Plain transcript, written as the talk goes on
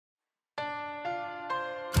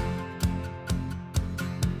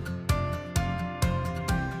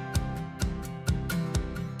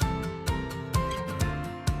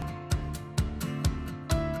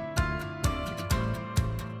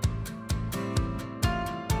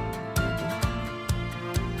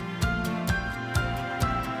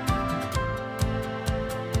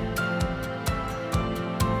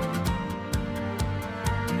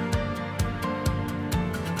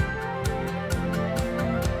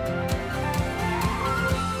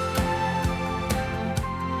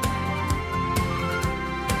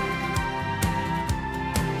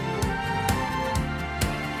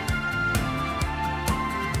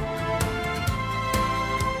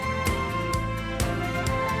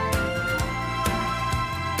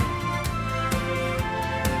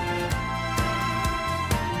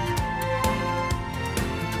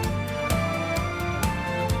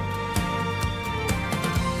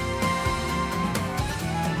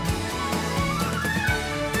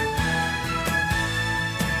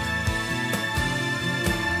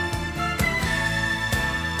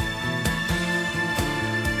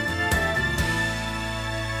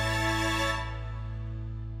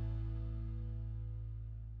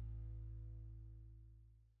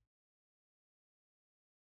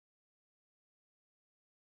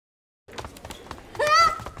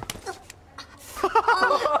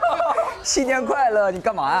新年快乐！你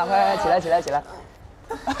干嘛呀？快起来起来起来！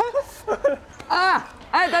啊！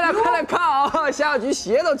哎，大家快来看啊！夏小橘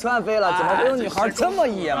鞋都穿飞了，怎么会有女孩这么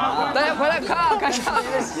野蛮？大家快来看，看夏小橘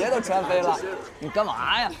的鞋都穿飞了，你干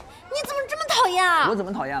嘛呀？你怎么这么讨厌啊？我怎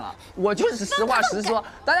么讨厌了？我就是实话实说。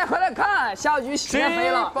大家快来看，夏小橘鞋飞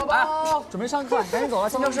了。宝宝，准备上课，赶紧走了，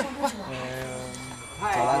进教室。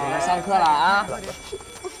快。走了，准备上课了啊！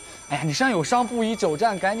哎呀，你身上有伤，不宜久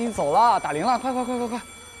站，赶紧走了，打铃了，快！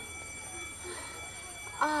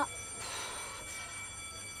啊！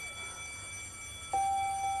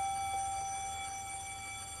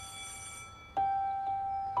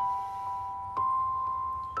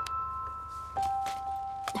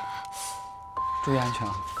注意安全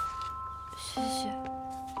啊！谢谢。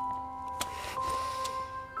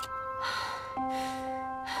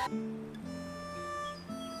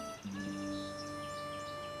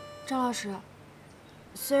张老师，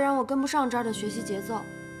虽然我跟不上这儿的学习节奏，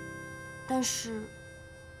但是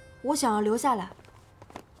我想要留下来，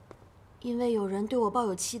因为有人对我抱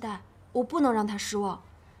有期待，我不能让他失望，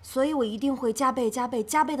所以我一定会加倍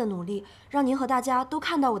的努力，让您和大家都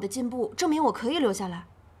看到我的进步，证明我可以留下来。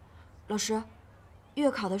老师，月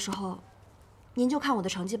考的时候，您就看我的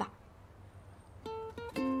成绩吧。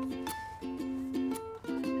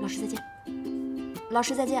老师再见。老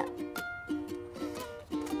师再见。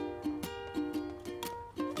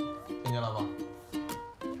听见了吗？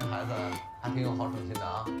这孩子还挺有好胜心的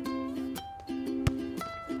啊！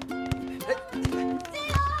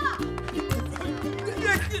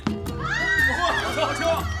好球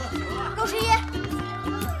！61。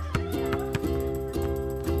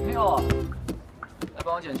没有，来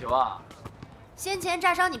帮我捡球啊！先前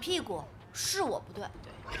炸伤你屁股，是我不对。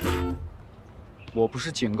我不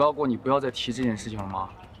是警告过你不要再提这件事情了吗？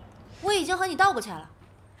我已经和你道过歉了。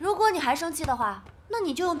如果你还生气的话，那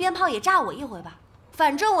你就用鞭炮也炸我一回吧。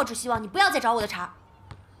反正我只希望你不要再找我的茬。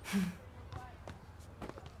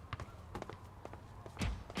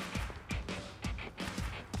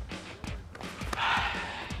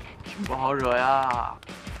挺不好惹呀。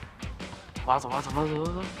走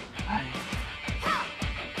吧。哎。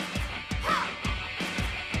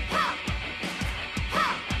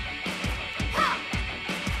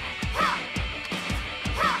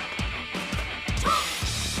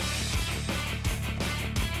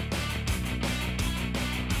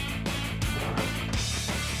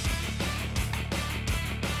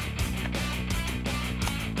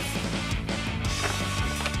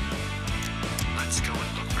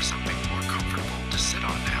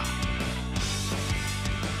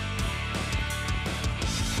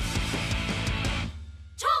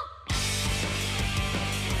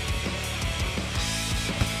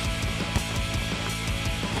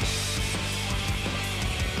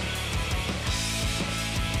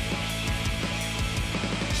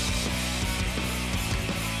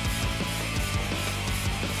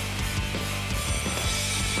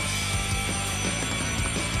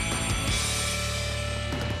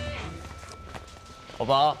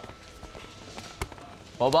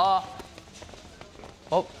宝宝，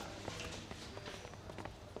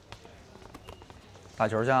打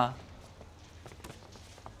球去啊？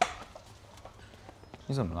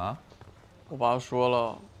你怎么了？我爸说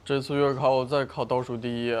了，这次月考我再考倒数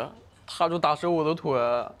第一，他就打折我的腿。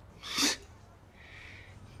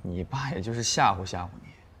你爸也就是吓唬吓唬你，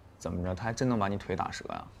怎么着，他还真能把你腿打折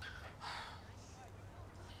呀？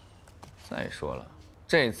再说了，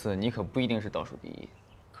这次你可不一定是倒数第一。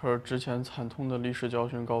可是之前惨痛的历史教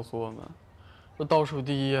训告诉我们，这倒数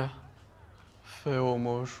第一，非我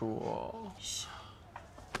莫属。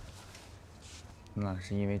那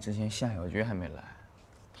是因为之前夏小橘还没来。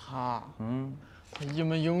他一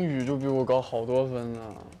门英语就比我高好多分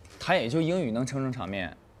呢。他也就英语能撑场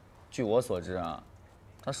面。据我所知啊，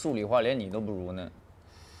他数理化连你都不如呢。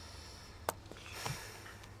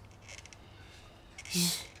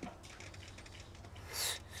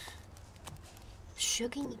学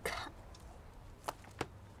给你看。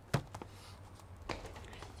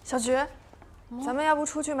小橘，咱们要不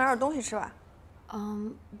出去买点东西吃吧？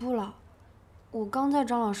不了，我刚在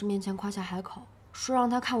张老师面前夸下海口，说让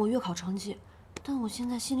他看我月考成绩，但我现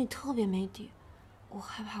在心里特别没底，我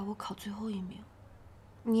害怕我考最后一名。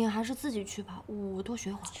你还是自己去吧，我多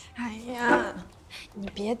学会儿。哎呀，你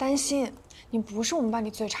别担心，你不是我们班里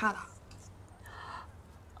最差的。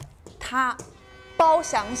他，包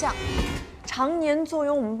翔翔。常年坐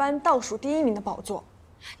拥我们班倒数第1名的宝座，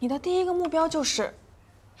你的第一个目标就是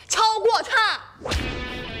超过他。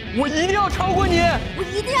我一定要超过你！我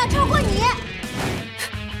一定要超过你！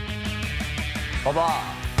宝宝，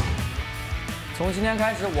从今天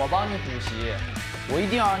开始我帮你补习，我一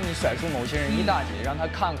定要让你甩出某些人一大截，让他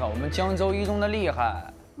看看我们江州一中的厉害。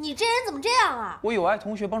你这人怎么这样啊？我有爱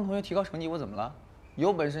同学，帮同学提高成绩，我怎么了？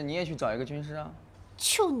有本事你也去找一个军师啊！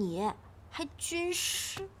就你还军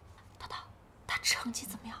师？涛涛，他成绩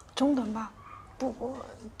怎么样？中等吧，不过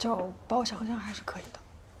叫包想想还是可以的。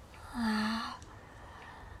啊，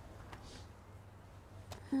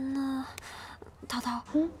那涛涛，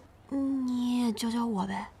你也教教我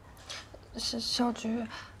呗。小菊，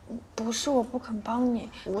不是我不肯帮你，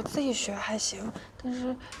我自己学还行，但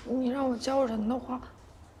是你让我教人的话，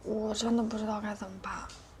我真的不知道该怎么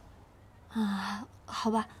办。啊，好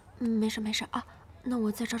吧，没事啊，那我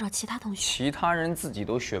再找找其他同学。其他人自己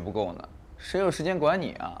都学不够呢，谁有时间管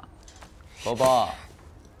你啊？宝宝，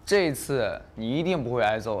这次你一定不会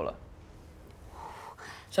挨揍了。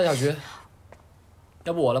夏小菊，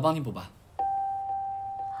要不我来帮你补吧。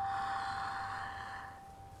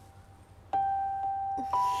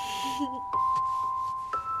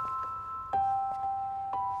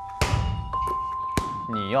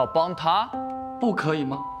你要帮他？不可以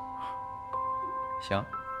吗？行。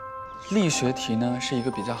力学题呢是一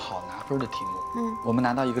个比较好拿分的题目。我们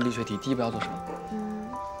拿到一个力学题，第一步要做什么？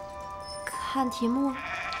看题目。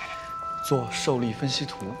做受力分析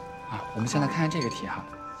图啊。我们先来看看这个题哈。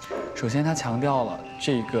首先，它强调了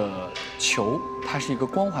这个球它是一个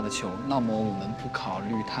光滑的球，那么我们不考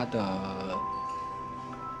虑它的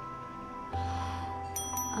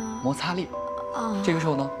摩擦力。这个时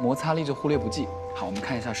候呢，摩擦力就忽略不计。好，我们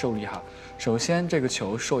看一下受力哈。首先，这个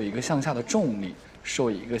球受一个向下的重力，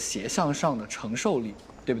受一个斜向上的承受力，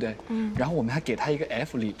对不对？然后我们还给它一个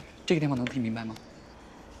F 力，这个地方能听明白吗？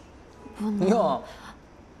不能。哟，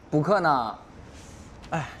补课呢？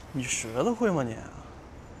哎，你学得会吗你？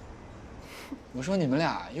我说你们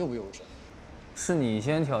俩幼不幼稚？是你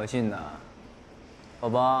先挑衅的，宝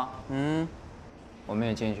宝。我们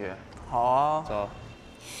也进去。好啊。走。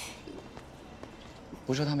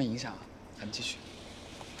不受他们影响，咱们继续。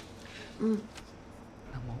那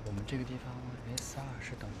么我们这个地方 S2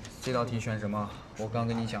是等于这道题选什么？我刚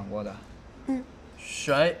跟你讲过的。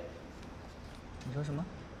选 A。你说什么？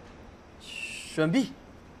选 B。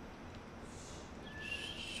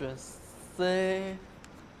选 C。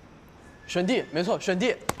选 D， 没错，选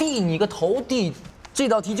D。D 你个头 D！ 这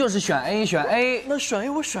道题就是选 A， 选 A。那选 A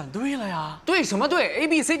我选对了呀。对什么对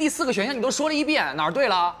 ？A、B、C、D 4个选项你都说了一遍，哪儿对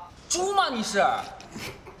了？猪吗你是？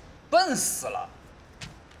笨死了！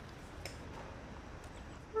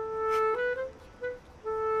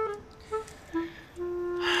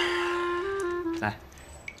来，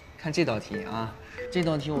看这道题啊，这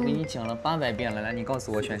道题我给你讲了800遍了，来，你告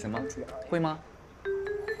诉我选什么？会吗？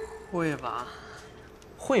会吧？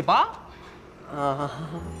会吧？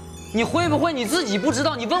你会不会你自己不知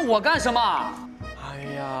道？你问我干什么？哎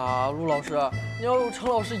呀，陆老师，你要有程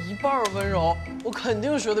老师1半温柔，我肯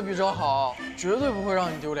定学得比这好，绝对不会让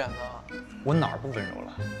你丢脸的。我哪儿不温柔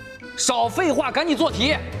了？少废话，赶紧做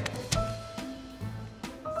题。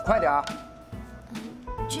快点儿。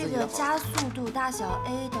这个加速度大小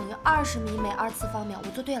a 等于20米每2次方秒，我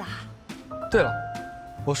做对了哈。对了，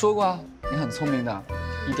我说过啊，你很聪明的，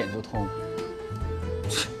一点就通。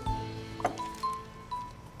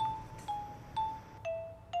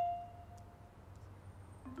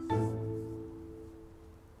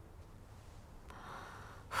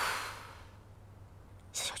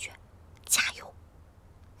小菊，加油！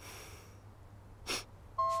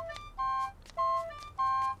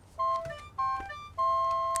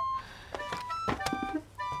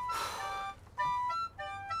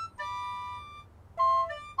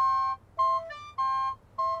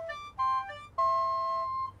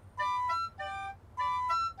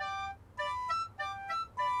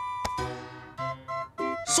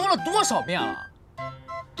说了多少遍了？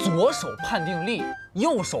左手判定力，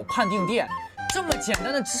右手判定电，这么简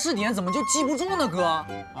单的知识点怎么就记不住呢，哥？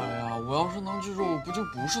哎呀，我要是能记住，不就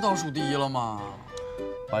不是倒数第一了吗？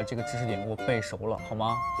把这个知识点给我背熟了，好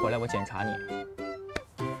吗？回来我检查你。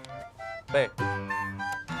背。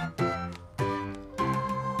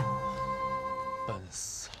笨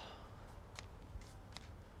死了。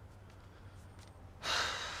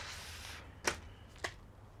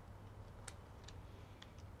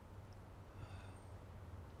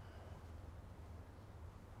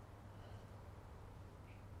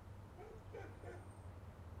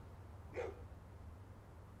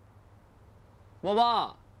宝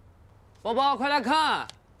宝，宝宝，快来看，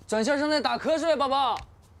转校生在打瞌睡，宝宝。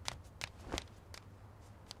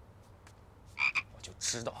我就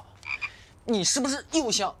知道，你是不是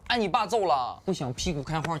又想挨你爸揍了？不想屁股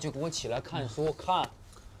开花就给我起来看书看，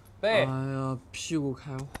背。哎呀，屁股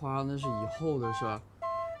开花那是以后的事儿，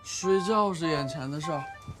睡觉是眼前的事儿。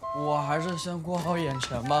我还是先过好眼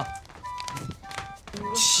前吧。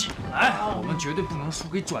起来，我们绝对不能输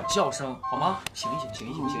给转校生，好吗？醒一醒，醒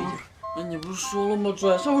一醒，醒一醒。那你不是说了吗？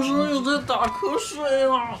转校生又在打瞌睡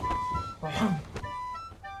了。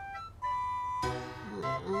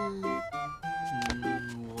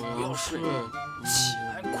我要睡。起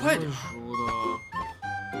来，快点。输的，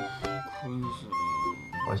困死了。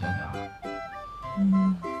我想想。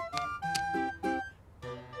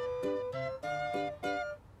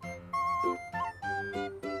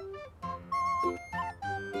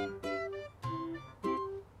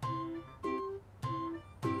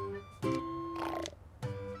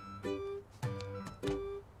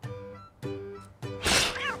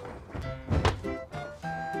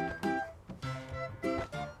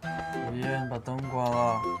爷，你把灯关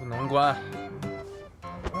了。不能关。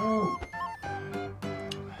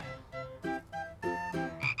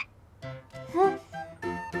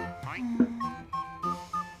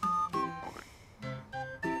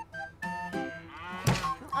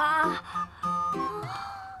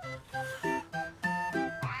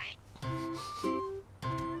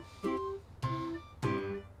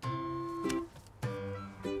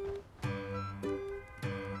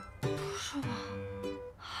不是吧？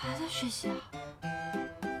还在学习啊？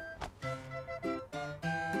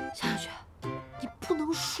夏小雪，你不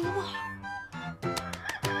能输啊！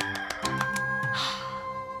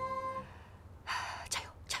加油，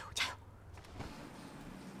加油，加油！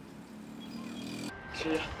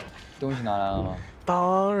是。东西拿来了吗？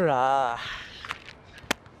当然。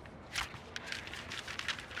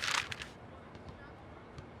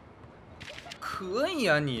可以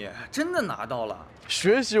啊，你真的拿到了。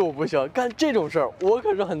学习我不行，干这种事儿我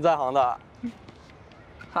可是很在行的。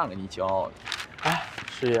看了你骄傲的。哎，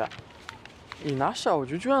师爷，你拿夏小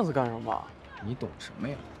橘卷子干什么？你懂什么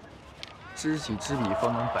呀？知己知彼，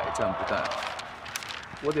方能百战不殆。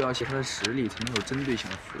我得要写他的实力，才能有针对性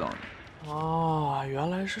的辅导你。啊，原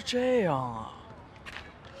来是这样啊！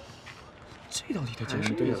这道题他真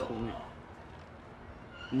是对了。聪明。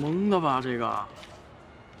蒙的吧这个？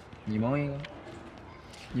你蒙一个。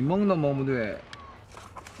你蒙都蒙不对。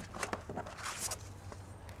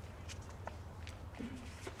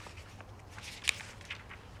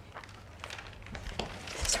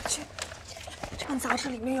小菊，这本杂志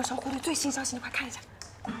里面有小虎队最新消息，你快看一下。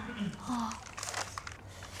哦。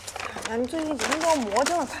哎呀，你最近几天都要魔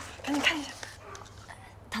怔了，快赶紧看一下。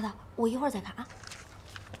淘淘，我一会儿再看啊。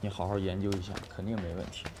你好好研究一下，肯定没问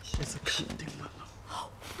题。这次肯定的。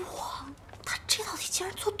哇，他这道题竟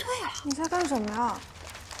然做对了！你在干什么呀？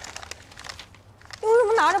你为什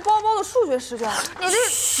么拿着包包的数学试卷？你这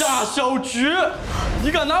夏小橘，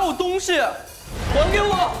你敢拿我东西，还给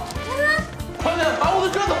我！快点把我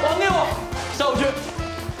的卷子还给我！夏小橘，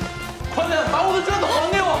快点把我的卷子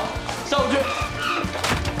还给我！夏小橘，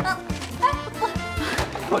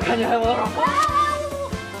我看你还往哪跑！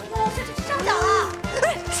我上脚了！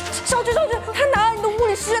哎，小菊，他拿了你的物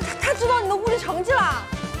理试卷，他知道你的物理成绩了。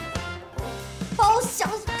把我想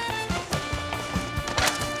想，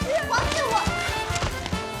还给我！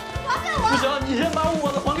还给我！不行，你先把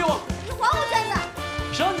我的还给我！你还我卷子！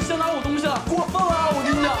谁让你先拿我东西了？过分了！我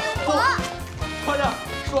跟你讲，走，快点，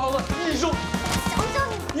说完了，一手，想想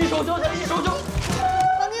你，一手交钱，一手交。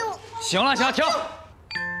还给我！行了，停！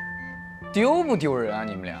丢不丢人啊？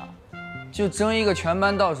你们俩，就争一个全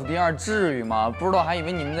班倒数第二，至于吗？不知道还以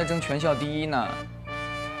为你们在争全校第一呢。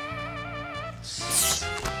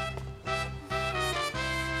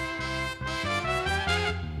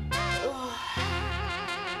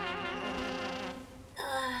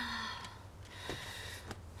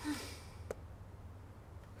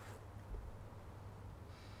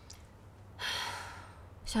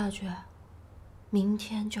夏小菊，明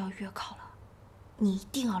天就要月考了，你一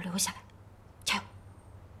定要留下来，加油！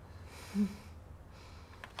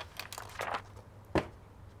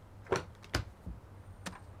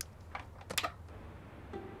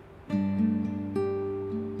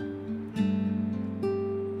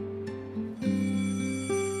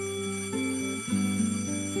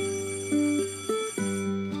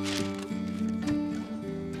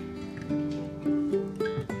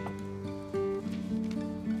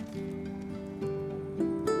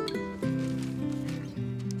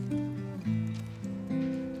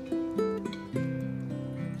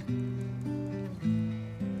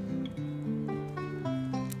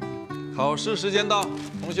考试时间到，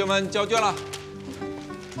同学们交卷了。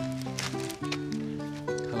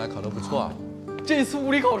看来考得不错啊。这次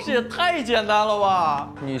物理考试也太简单了吧？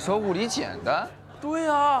你说物理简单？对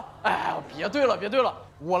呀，哎，别对了，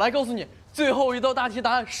我来告诉你，最后一道大题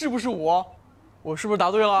答案是不是我？我是不是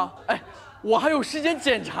答对了？哎，我还有时间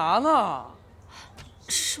检查呢。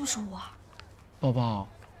是不是我？宝宝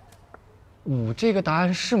，5这个答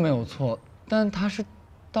案是没有错，但它是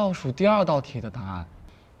倒数第2道题的答案。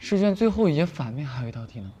试卷最后一页反面还有一道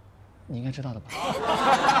题呢，你应该知道的吧？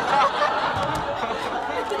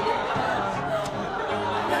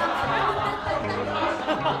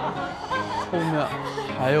后面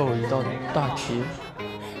还有一道大题。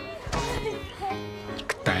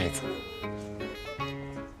呆子。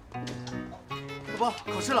宝宝，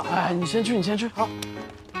考试了。哎，你先去，你先去。好。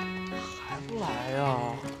还不来呀？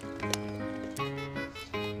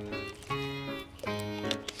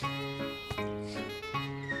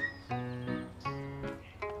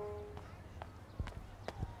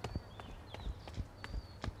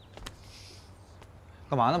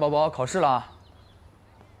干嘛呢，宝宝？考试了？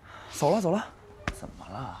走了走了。怎么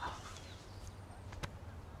了？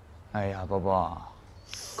哎呀，宝宝，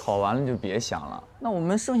考完了就别想了。那我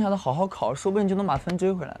们剩下的好好考，说不定就能把分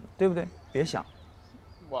追回来了，对不对？别想。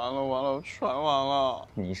完了完了，全完了。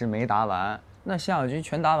你是没答完，那夏小菊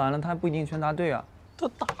全答完了，他不一定全答对啊。他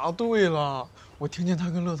答对了，我听见他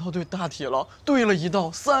跟乐涛对大题了，对了1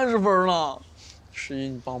道，30分了。11，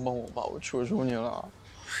你帮帮我吧，我求求你了。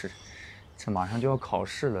是。这马上就要考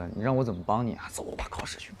试了，你让我怎么帮你啊？走吧，考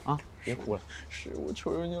试去啊！别哭了。是我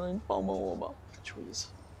求求你了，你帮帮我吧，求一次，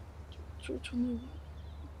就那个。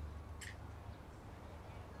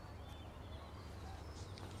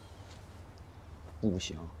不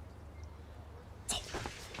行。走。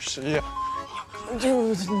11，你听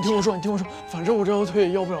我说，反正我这条腿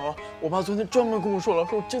也要不了了。我爸昨天专门跟我说了，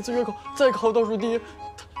说我这次月考再考倒数第1，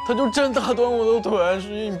他就真打断我的腿。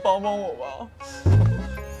11，你帮帮我吧。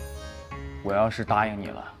我要是答应你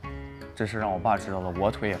了，这事让我爸知道了，我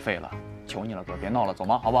腿也废了。求你了，哥，别闹了，走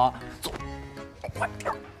吗？好不好？走，快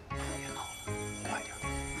点，别闹了，快点。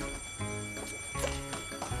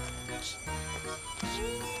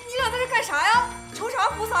你俩在这干啥呀？求啥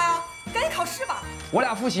菩萨呀？赶紧考试吧。我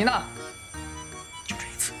俩复习呢。就这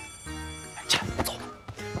一次，走，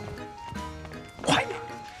快点。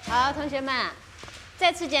好，同学们，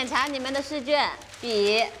再次检查你们的试卷、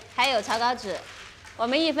笔还有草稿纸。我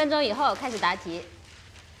们1分钟以后开始答题。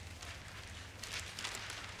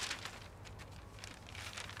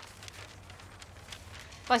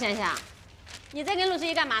包想想，你在跟陆湜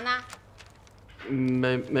祎干嘛呢？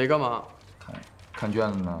没干嘛。看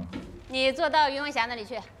卷子呢。你坐到于文霞那里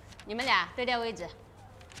去，你们俩对调位置。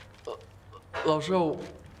老师，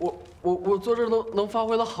我坐这儿能发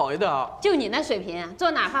挥的好一点。就你那水平，坐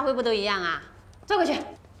哪发挥不都一样啊？坐过去。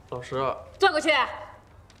老师。坐过去。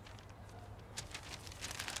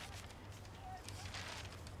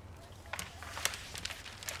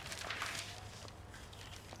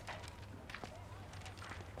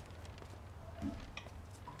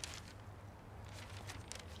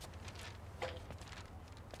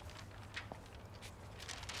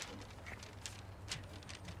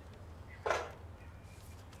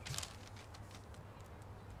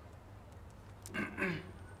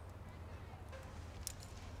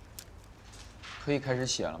可以开始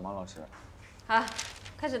写了吗，老师？好，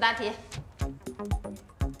开始答题。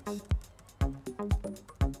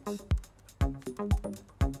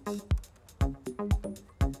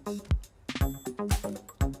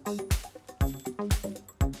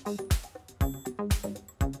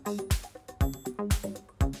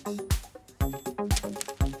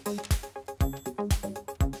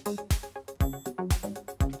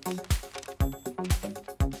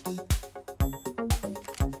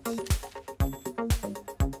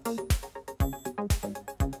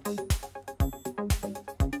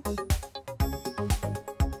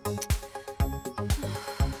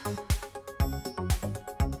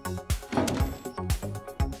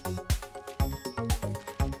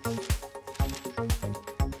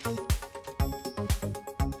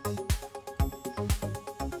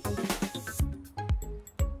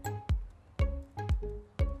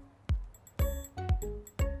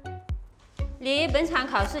离本场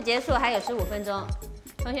考试结束还有15分钟，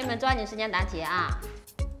同学们抓紧时间答题啊！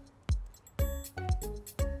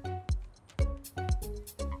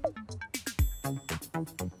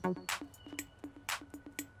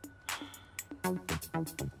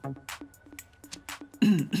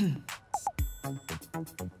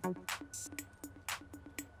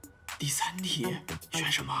第3题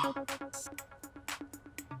选什么？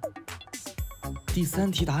第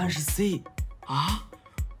3题答案是 C。啊？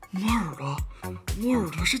摸耳朵，摸耳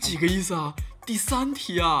朵是几个意思啊？第3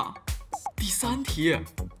题啊，第3题。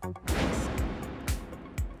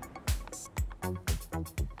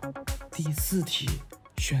第4题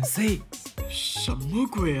选 C。什么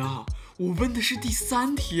鬼啊？我问的是第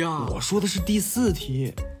3题啊。我说的是第4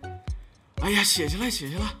题。哎呀，写下来，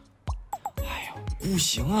写下来。哎呀，不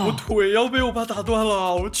行啊！我腿要被我爸打断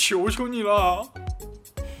了，我求求你了。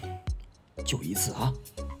就一次啊！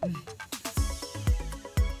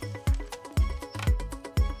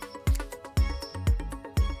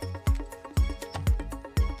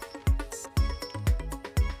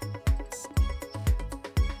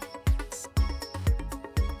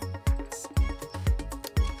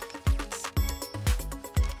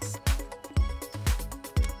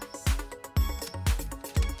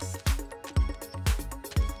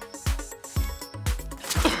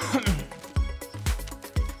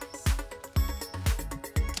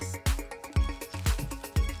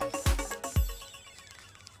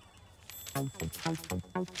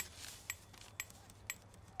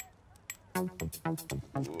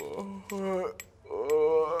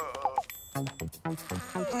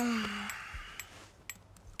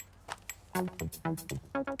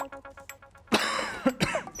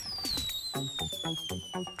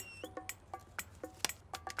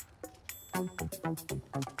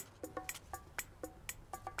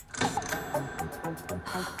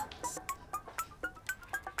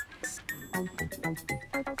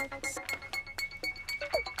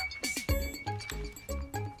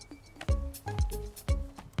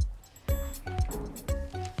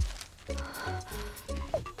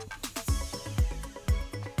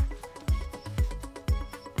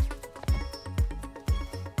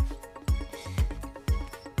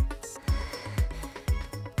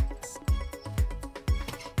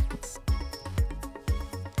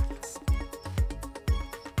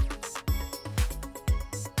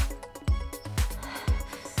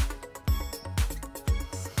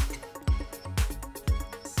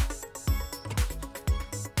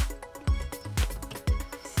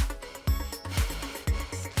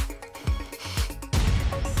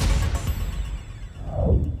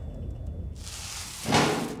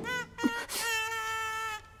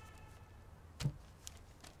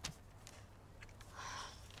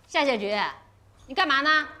夏小菊，你干嘛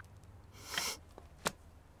呢？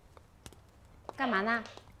干嘛呢？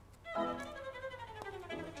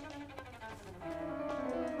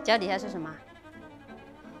脚底下是什么？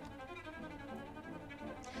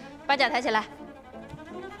把脚抬起来。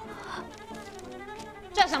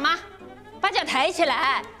这什么？把脚抬起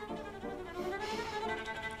来。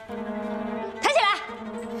抬起来。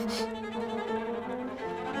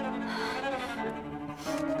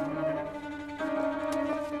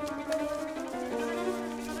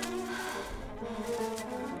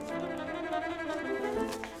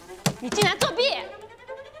你竟然作弊！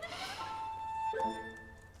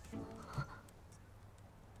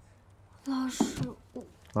老师，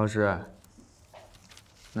老师，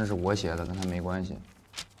那是我写的，跟他没关系。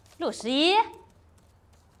陆11，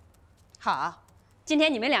好，今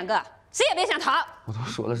天你们两个谁也别想逃。我都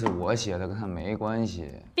说了是我写的，跟他没关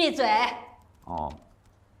系。闭嘴！哦，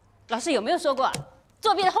老师有没有说过，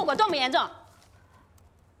作弊的后果多么严重？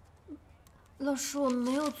老师，我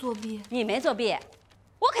没有作弊。你没作弊，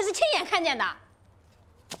我可是亲眼看见的。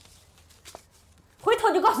回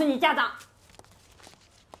头就告诉你家长。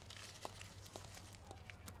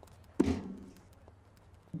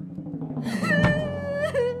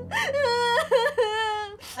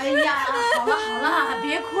哎呀，好了好了，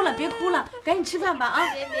别哭了别哭了，赶紧吃饭吧啊！妈，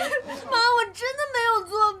我真的没有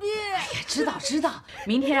作弊。哎呀，知道，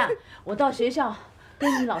明天啊，我到学校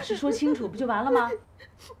跟你老师说清楚，不就完了吗？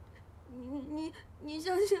你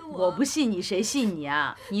相信我？我不信你，谁信你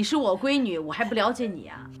啊？你是我闺女，我还不了解你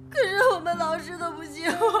啊？可是我们老师都不信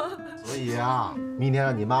我。所以啊，明天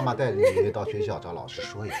让你妈妈带着你到学校找老师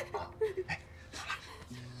说一说啊。哎，好了，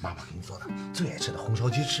妈妈给你做的最爱吃的红烧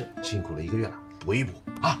鸡翅，辛苦了1个月了，补一补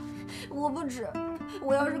啊。我不吃，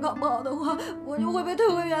我要是考不好的话，我就会被退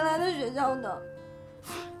回原来的学校的。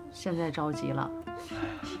现在着急了，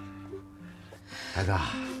孩子，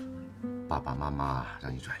爸爸妈妈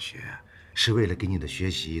让你转学，是为了给你的学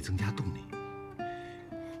习增加动力。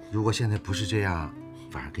如果现在不是这样，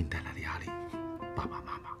反而给你带来了压力，爸爸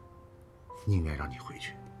妈妈宁愿让你回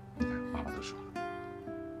去。你看，妈妈都说了。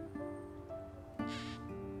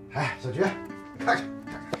哎，小菊，看，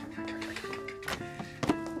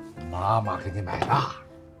妈妈给你买的。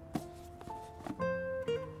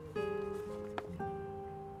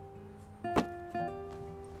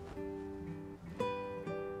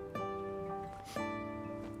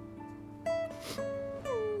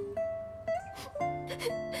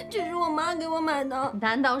这是我妈给我买的。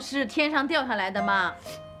难道是天上掉下来的吗？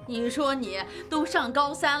你说你都上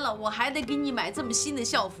高3了，我还得给你买这么新的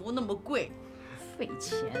校服，那么贵。费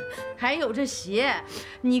钱。还有这鞋，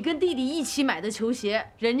你跟弟弟一起买的球鞋，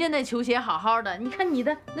人家那球鞋好好的，你看你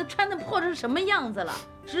的那穿的破成什么样子了？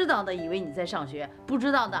知道的以为你在上学，不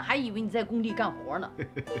知道的还以为你在工地干活呢。一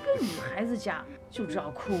个女孩子家就知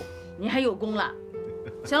道哭，你还有功了。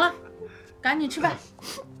行了，赶紧吃饭。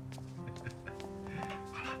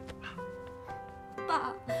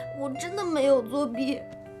爸，我真的没有作弊。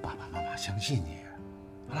爸爸妈妈相信你。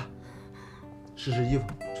好了，试试衣服，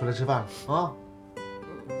出来吃饭了啊！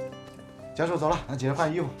教授走了，让姐姐换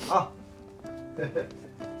衣服啊！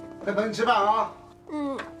快等你吃饭啊！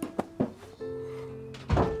嗯。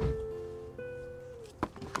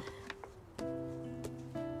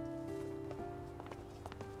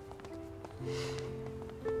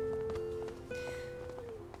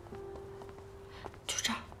就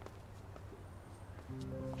这儿。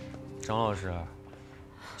张老师，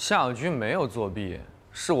夏小菊没有作弊，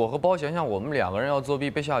是我和包贤贤我们2个人要作弊，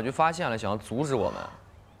被夏小菊发现了，想要阻止我们。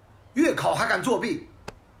月考还敢作弊？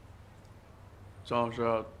张老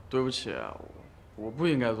师，对不起，我不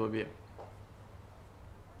应该作弊。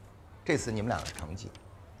这次你们俩的成绩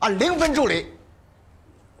按0分助理。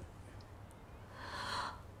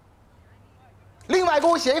另外给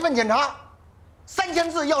我写一份检查，3000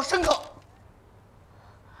字要深刻。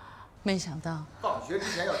没想到放学之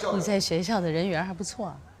前要交流。你在学校的人缘还不错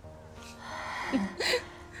啊。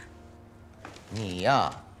你呀，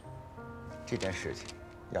这件事情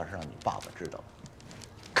要是让你爸爸知道了，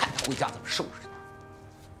看他回家怎么收拾他。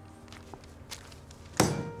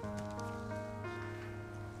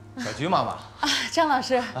小菊妈妈啊，张老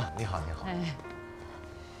师啊，你好，你好。哎，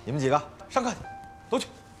你们几个上课去，都去。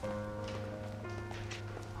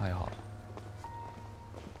哎呀，好了。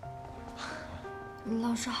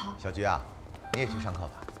老师好。小菊啊，你也去上课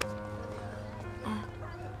吧。啊。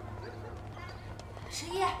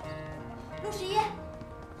11、61。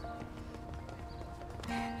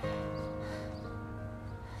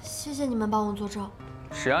谢谢你们帮我作证。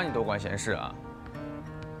谁让你多管闲事啊？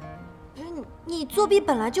不是你作弊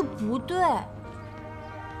本来就不对。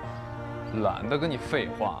懒得跟你废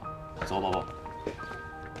话。走，宝宝。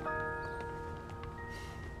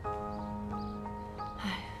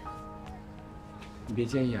你别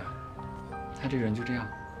介意啊，他这个人就这样，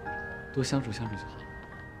多相处相处就好。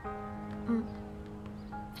嗯，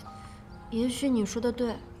也许你说的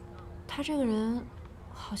对，他这个人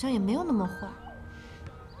好像也没有那么坏。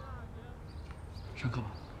上课吧。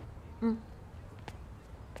嗯。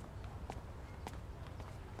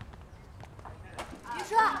于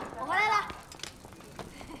叔，我回来了。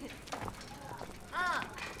啊，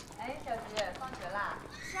哎，小菊，放学啦？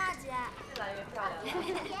是啊，姐。越来越漂亮了。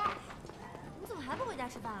你怎么还不回家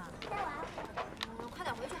吃饭啊？快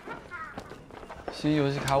点回去。新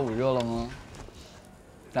游戏卡5热了吗？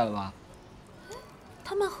带了吧？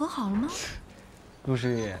他们和好了吗？陆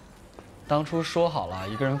师爷，当初说好了，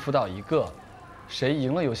一个人辅导一个，谁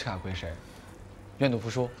赢了游戏卡归谁。愿赌服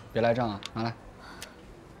输，别赖账啊！拿来。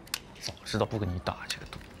早知道不跟你打这个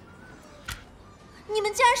赌。你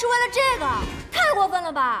们竟然是为了这个，太过分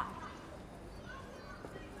了吧！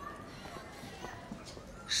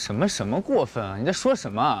什么过分啊？你在说什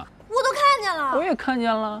么？我都看见了。我也看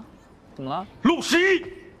见了，怎么了？陆11，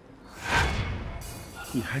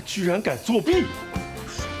你还居然敢作弊！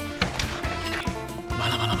完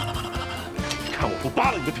了！看我不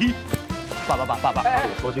扒了你的皮！爸，把我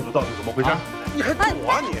说清楚到底怎么回事？你还躲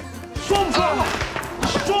啊你？说不说？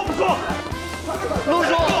说不说？陆叔，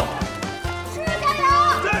师傅加油！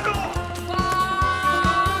站住！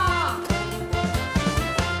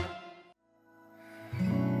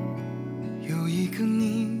有一个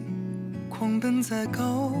你，狂奔在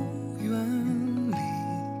高原里；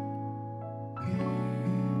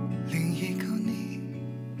另一个你，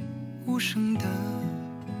无声的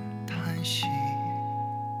叹息。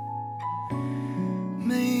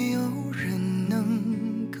没有人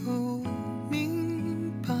能够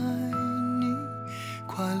明白你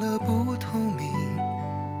快乐不透明，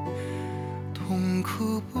痛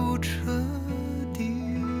苦不彻底。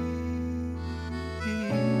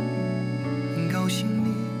高兴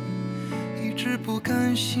你一直不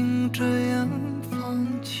甘心这样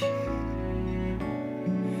放弃，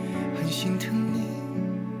很心疼你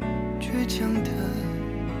倔强的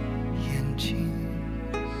眼睛。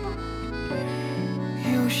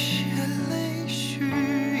有些泪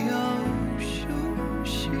需要休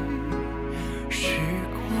息，时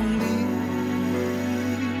光里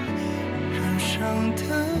染上的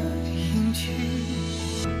印记，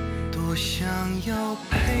多想要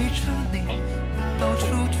陪着你到处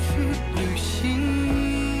去旅行，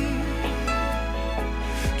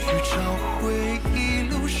去找回一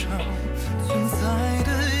路上存在的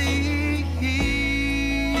意义。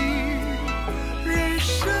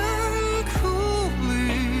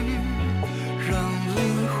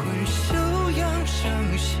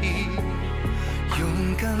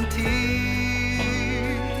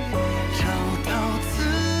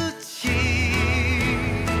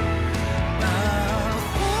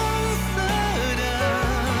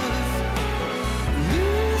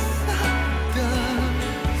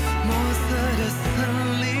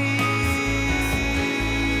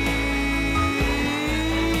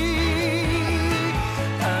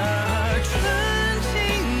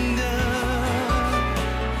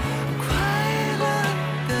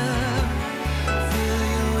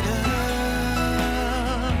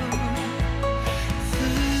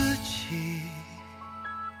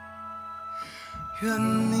愿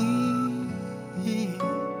你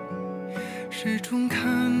始终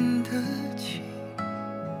看得清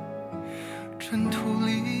尘土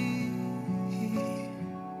里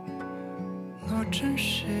那真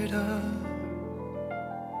实的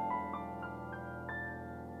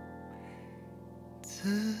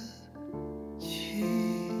自己。